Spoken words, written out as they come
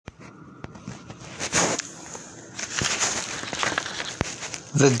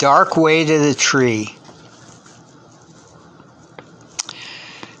The Dark Way to the Tree.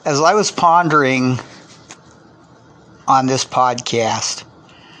 As I was pondering on this podcast,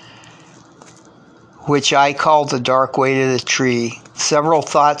 which I called The Dark Way to the Tree, several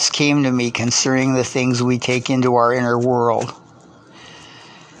thoughts came to me concerning the things we take into our inner world.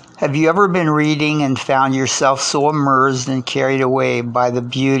 Have you ever been reading and found yourself so immersed and carried away by the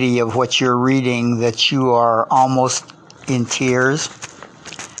beauty of what you're reading that you are almost in tears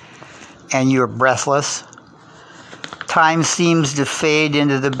and you're breathless? Time seems to fade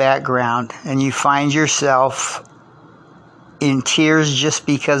into the background and you find yourself in tears just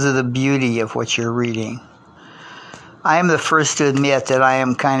because of the beauty of what you're reading. I am the first to admit that I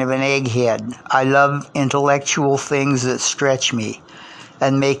am kind of an egghead. I love intellectual things that stretch me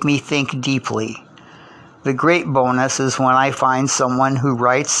and make me think deeply. The great bonus is when I find someone who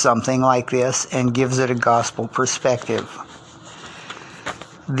writes something like this and gives it a gospel perspective.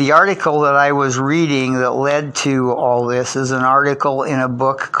 The article that I was reading that led to all this is an article in a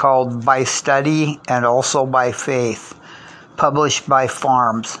book called By Study and Also by Faith, published by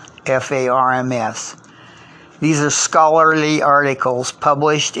Farms, F-A-R-M-S. These are scholarly articles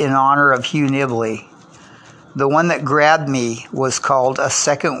published in honor of Hugh Nibley. The one that grabbed me was called A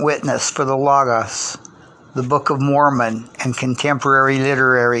Second Witness for the Logos, the Book of Mormon, and Contemporary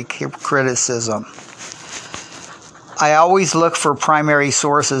Literary Criticism. I always look for primary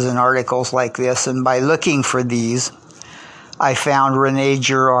sources in articles like this, and by looking for these, I found Rene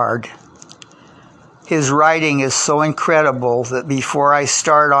Girard. His writing is so incredible that before I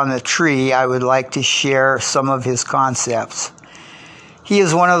start on the tree, I would like to share some of his concepts. He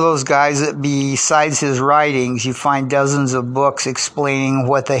is one of those guys that besides his writings, you find dozens of books explaining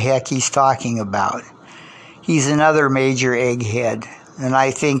what the heck he's talking about. He's another major egghead, and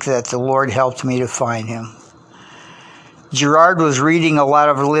I think that the Lord helped me to find him. Girard was reading a lot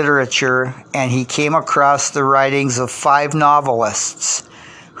of literature, and he came across the writings of 5 novelists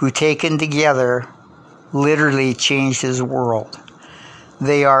who, taken together, literally changed his world.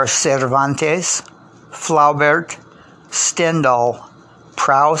 They are Cervantes, Flaubert, Stendhal,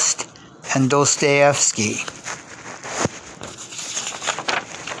 Proust, and Dostoevsky.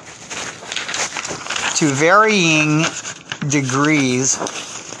 To varying degrees,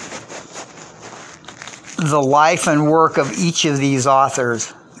 the life and work of each of these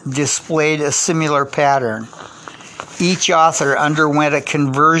authors displayed a similar pattern. Each author underwent a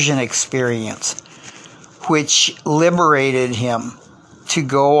conversion experience, which liberated him to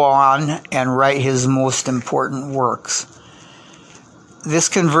go on and write his most important works. This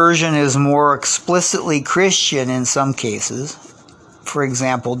conversion is more explicitly Christian in some cases, for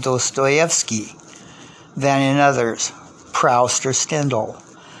example, Dostoevsky, than in others, Proust or Stendhal.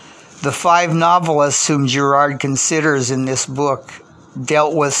 The 5 novelists whom Girard considers in this book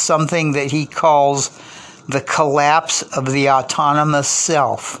dealt with something that he calls the collapse of the autonomous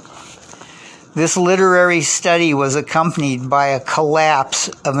self. This literary study was accompanied by a collapse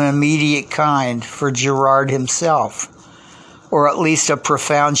of an immediate kind for Girard himself, or at least a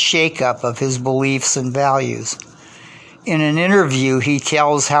profound shakeup of his beliefs and values. In an interview, he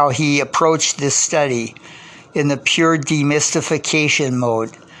tells how he approached this study in the pure demystification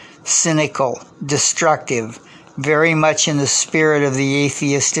mode, cynical, destructive, very much in the spirit of the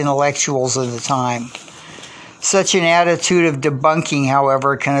atheist intellectuals of the time. Such an attitude of debunking,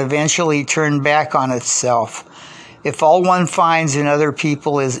 however, can eventually turn back on itself if all one finds in other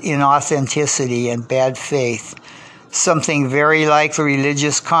people is inauthenticity and bad faith, something very like the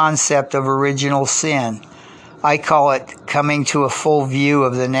religious concept of original sin. I call it coming to a full view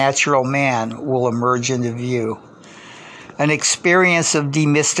of the natural man will emerge into view. An experience of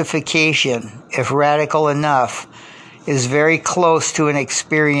demystification, if radical enough, is very close to an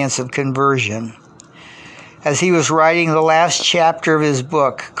experience of conversion. As he was writing the last chapter of his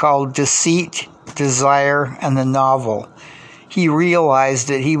book called Deceit, Desire, and the Novel, he realized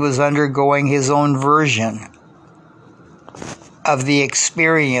that he was undergoing his own version of the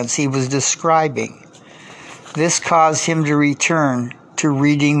experience he was describing. This caused him to return to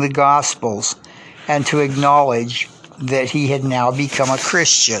reading the Gospels and to acknowledge that he had now become a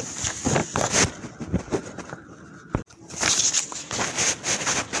Christian.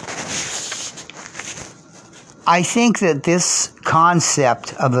 I think that this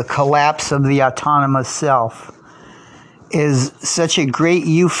concept of the collapse of the autonomous self is such a great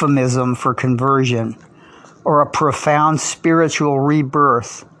euphemism for conversion or a profound spiritual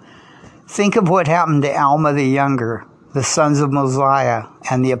rebirth. Think of what happened to Alma the Younger, the sons of Mosiah,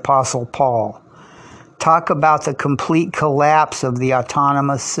 and the Apostle Paul. Talk about the complete collapse of the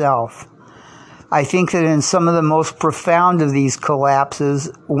autonomous self. I think that in some of the most profound of these collapses,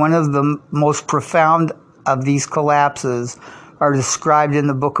 one of the most profound of these collapses are described in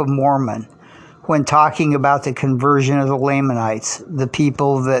the Book of Mormon when talking about the conversion of the Lamanites, the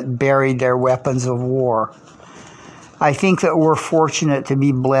people that buried their weapons of war. I think that we're fortunate to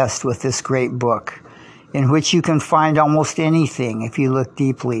be blessed with this great book, in which you can find almost anything if you look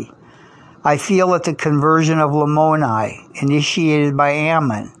deeply. I feel that the conversion of Lamoni, initiated by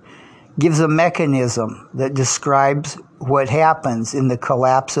Ammon, gives a mechanism that describes what happens in the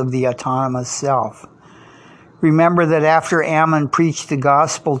collapse of the autonomous self. Remember that after Ammon preached the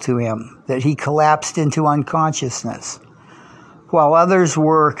gospel to him, that he collapsed into unconsciousness. While others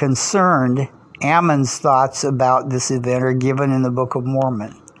were concerned, Ammon's thoughts about this event are given in the Book of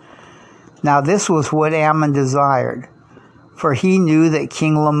Mormon. Now this was what Ammon desired, for he knew that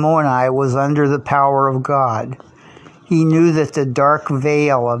King Lamoni was under the power of God. He knew that the dark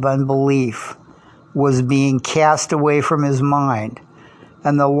veil of unbelief was being cast away from his mind,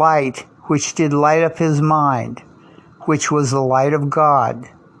 and the light which did light up his mind, which was the light of God,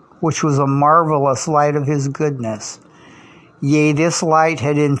 which was a marvelous light of his goodness. Yea, this light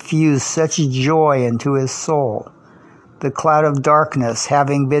had infused such joy into his soul, the cloud of darkness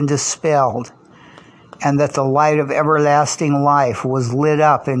having been dispelled, and that the light of everlasting life was lit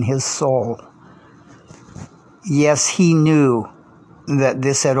up in his soul. Yes, he knew that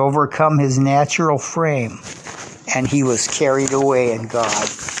this had overcome his natural frame, and he was carried away in God.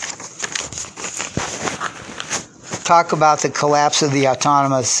 Talk about the collapse of the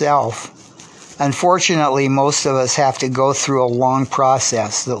autonomous self. Unfortunately, most of us have to go through a long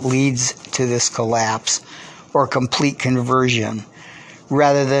process that leads to this collapse or complete conversion,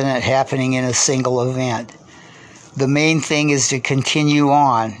 rather than it happening in a single event. The main thing is to continue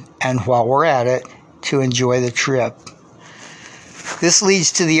on, and while we're at it, to enjoy the trip. This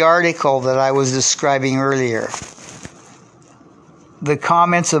leads to the article that I was describing earlier. The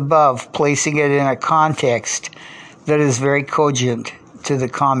comments above, placing it in a context that is very cogent to the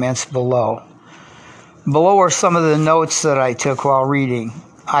comments below. Below are some of the notes that I took while reading.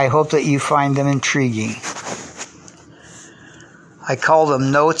 I hope that you find them intriguing. I call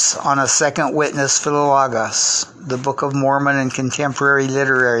them Notes on a Second Witness for the Logos, the Book of Mormon and Contemporary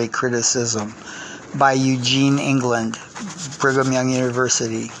Literary Criticism, by Eugene England, Brigham Young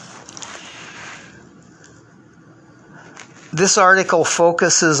University. This article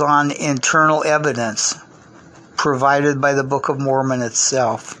focuses on internal evidence provided by the Book of Mormon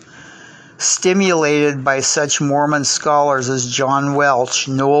itself, stimulated by such Mormon scholars as John Welch,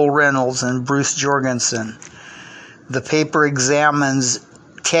 Noel Reynolds, and Bruce Jorgensen. The paper examines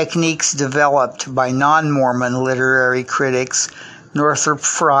techniques developed by non-Mormon literary critics Northrop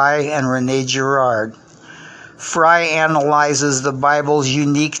Frye and Rene Girard. Frye analyzes the Bible's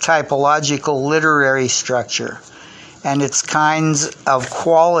unique typological literary structure and its kinds of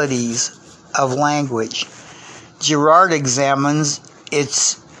qualities of language. Girard examines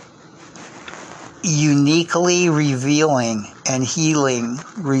its uniquely revealing and healing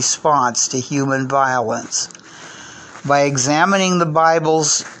response to human violence. By examining the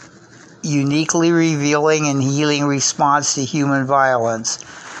Bible's uniquely revealing and healing response to human violence,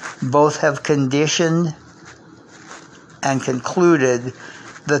 both have conditioned and concluded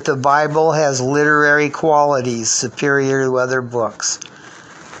that the Bible has literary qualities superior to other books,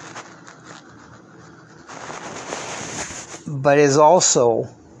 but is also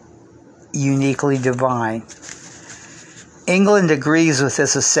uniquely divine. England agrees with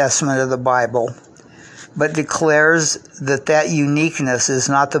this assessment of the Bible, but declares that that uniqueness is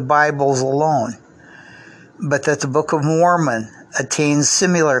not the Bible's alone, but that the Book of Mormon attains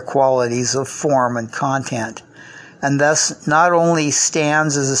similar qualities of form and content, and thus not only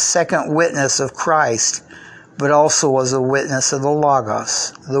stands as a second witness of Christ, but also as a witness of the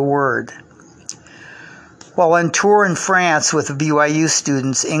Logos, the Word. While on tour in France with BYU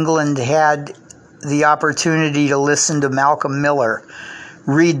students, England had the opportunity to listen to Malcolm Miller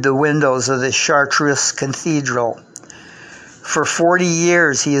read the windows of the Chartres Cathedral. For 40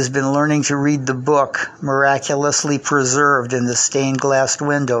 years, he has been learning to read the book, miraculously preserved in the stained glass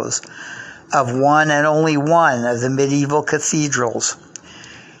windows of one and only one of the medieval cathedrals.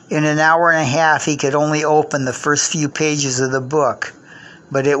 In an hour and a half, he could only open the first few pages of the book,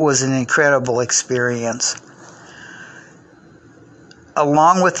 but it was an incredible experience.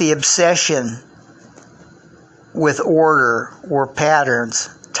 Along with the obsession with order or patterns,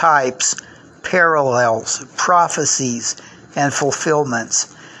 types, parallels, prophecies, and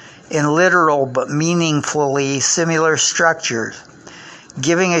fulfillments in literal but meaningfully similar structures,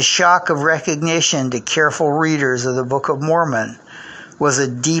 giving a shock of recognition to careful readers of the Book of Mormon was a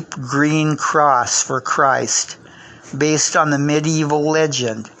deep green cross for Christ, based on the medieval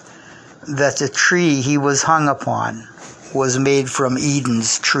legend that the tree he was hung upon was made from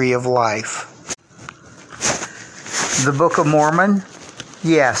Eden's tree of life. The Book of Mormon?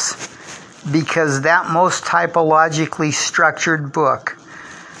 Yes, because that most typologically structured book,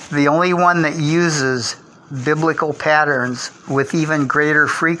 the only one that uses biblical patterns with even greater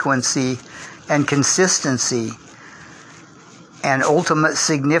frequency and consistency and ultimate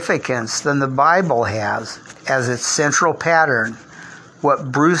significance than the Bible has as its central pattern,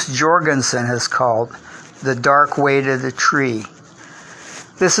 what Bruce Jorgensen has called the dark way to the tree.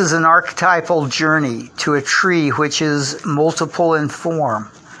 This is an archetypal journey to a tree which is multiple in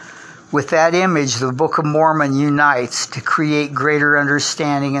form. With that image, the Book of Mormon unites to create greater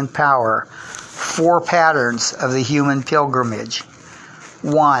understanding and power. 4 patterns of the human pilgrimage.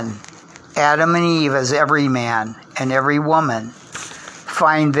 1. Adam and Eve as every man and every woman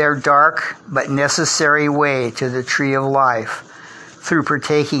find their dark but necessary way to the tree of life through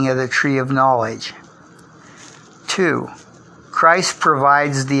partaking of the tree of knowledge. 2. Christ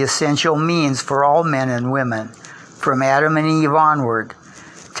provides the essential means for all men and women, from Adam and Eve onward,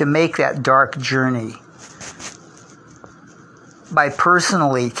 to make that dark journey by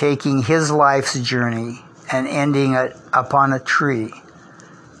personally taking his life's journey and ending it upon a tree,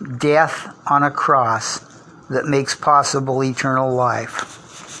 death on a cross that makes possible eternal life.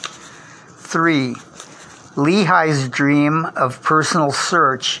 3. Lehi's dream of personal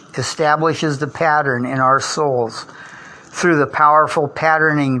search establishes the pattern in our souls through the powerful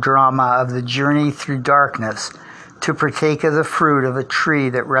patterning drama of the journey through darkness to partake of the fruit of a tree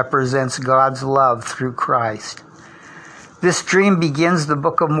that represents God's love through Christ. This dream begins the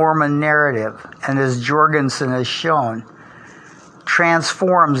Book of Mormon narrative, and as Jorgensen has shown,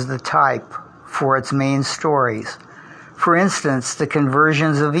 transforms the type for its main stories. For instance, the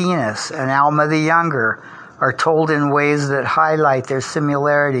conversions of Enos and Alma the Younger are told in ways that highlight their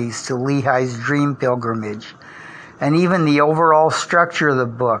similarities to Lehi's dream pilgrimage. And even the overall structure of the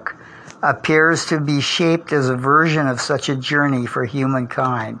book appears to be shaped as a version of such a journey for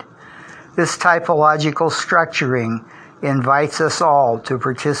humankind. This typological structuring invites us all to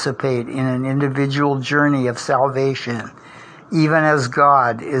participate in an individual journey of salvation, even as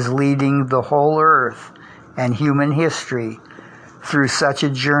God is leading the whole earth and human history through such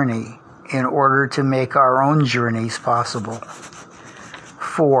a journey in order to make our own journeys possible.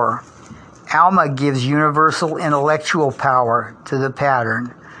 4. Alma gives universal intellectual power to the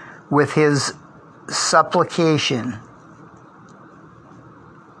pattern with his supplication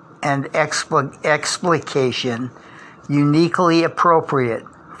and explication uniquely appropriate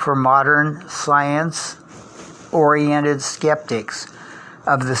for modern science-oriented skeptics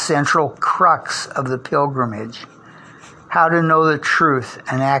of the central crux of the pilgrimage, how to know the truth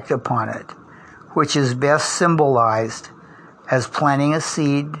and act upon it, which is best symbolized as planting a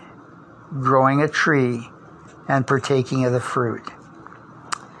seed, growing a tree, and partaking of the fruit.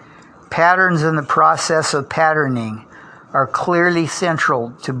 Patterns in the process of patterning are clearly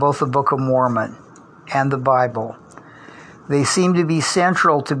central to both the Book of Mormon and the Bible. They seem to be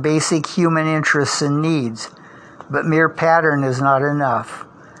central to basic human interests and needs, but mere pattern is not enough.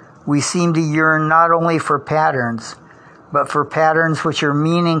 We seem to yearn not only for patterns, but for patterns which are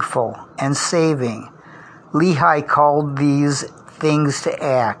meaningful and saving. Lehi called these things to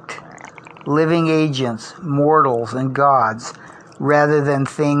act, living agents, mortals, and gods, rather than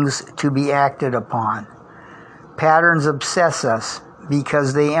things to be acted upon. Patterns obsess us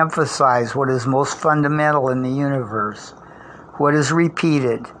because they emphasize what is most fundamental in the universe, what is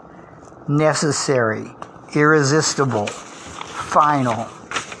repeated, necessary, irresistible, final.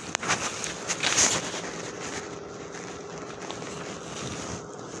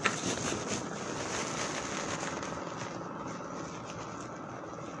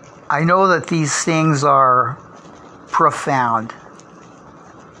 I know that these things are profound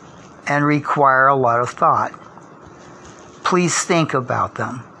and require a lot of thought. Please think about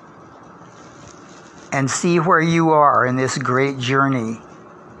them and see where you are in this great journey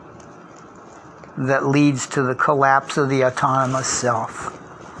that leads to the collapse of the autonomous self,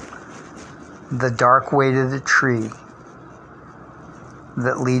 the dark way to the tree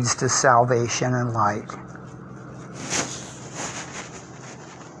that leads to salvation and light.